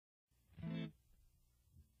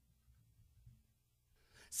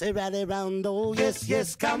Say rally round, oh yes,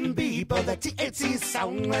 yes, come people. The THC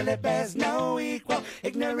sound, well it bears no equal.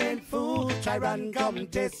 Ignorant fool, try run, come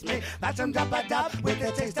test me. Match them drop a dub with the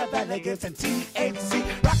taste of elegance and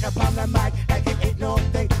THC. Rock upon the mic like it ain't no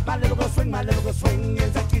thing. My lyrical swing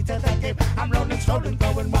is the key to the game. I'm rolling, strolling,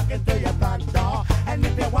 going, walking through your front door. And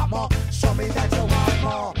if you want more, show me that you want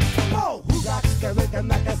more. Oh, who rocks the rhythm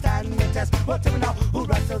like a stand the test? What do we know? Who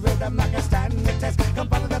rocks the rhythm like a stand the test? Come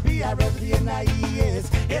follow the B-R-O-V-N-I-E-S.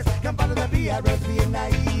 Yes, come follow the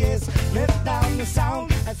B-R-O-V-N-I-E-S. Lift down the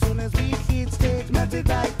sound as soon as we hit stage. Melt it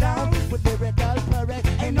right down with lyrical parade.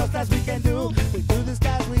 Ain't no stars we can do. We do the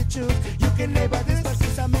stars we choose. You can label this, but see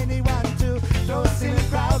so many want to. Throw us in the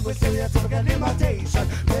crowd with stereotypical imitation.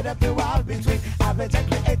 Made up the wall between average and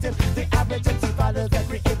creative. The average MC follows the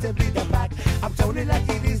creative leader back. I'm Tony like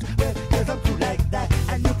it is, well, cause I'm true like that.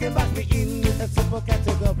 And you can back me in with a simple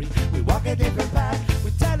category. We walk a different path,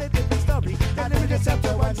 we tell a different story. Can't limit yourself to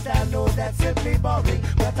one style, no, that's simply boring.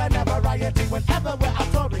 But I never variety whenever we're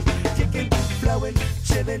out touring. Kicking, flowing,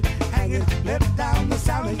 chilling, hanging, lift down the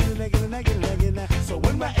sound. And you like it. So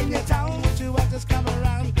when we're in your town, won't you watch us come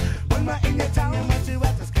around? When we're in your town, won't you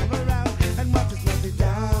watch us come around? And watch us melt it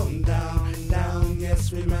down, down, down.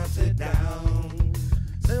 Yes, we melt it down.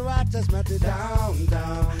 So watch us melt it down,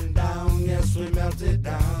 down, down. Yes, we melt it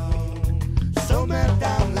down. So melt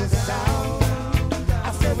down the sound.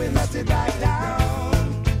 I say we melt it right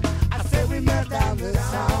down. I say we melt down the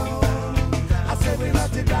sound. I say we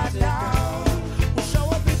melt it right down. We'll show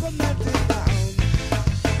up people melt it down.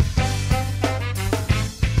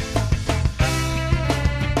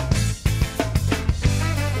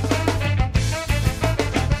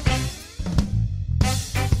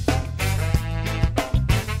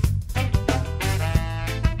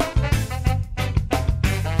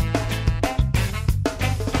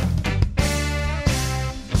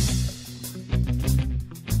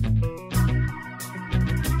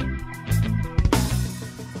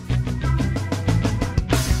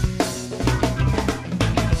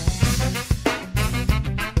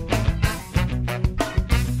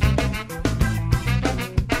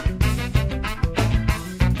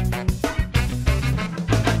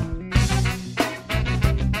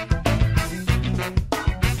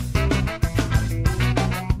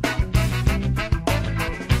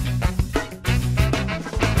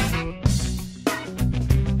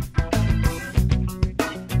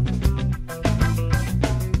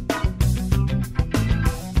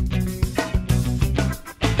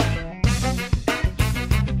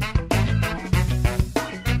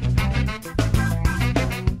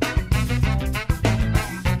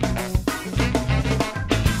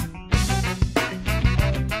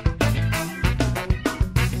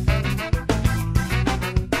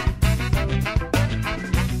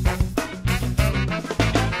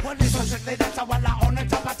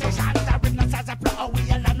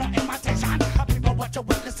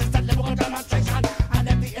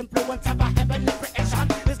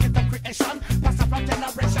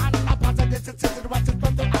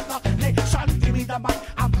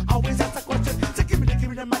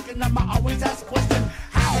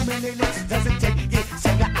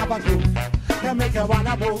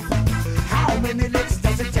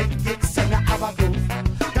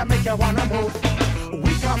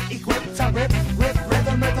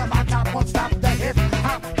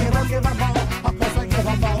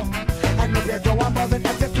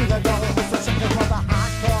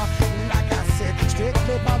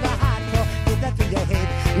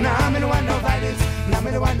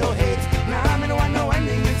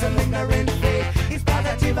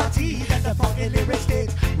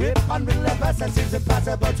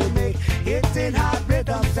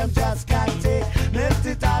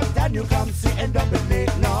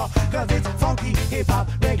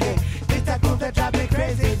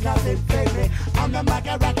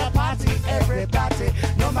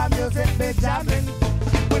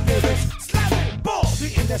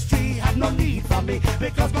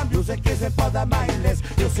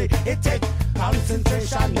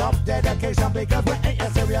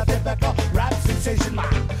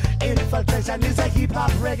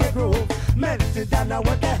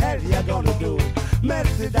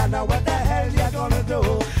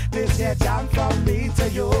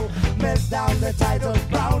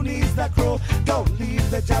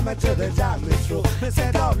 To the jam is through. They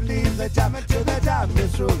said don't leave the jam until the jam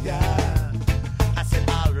is through, yeah. I said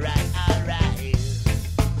alright, alright.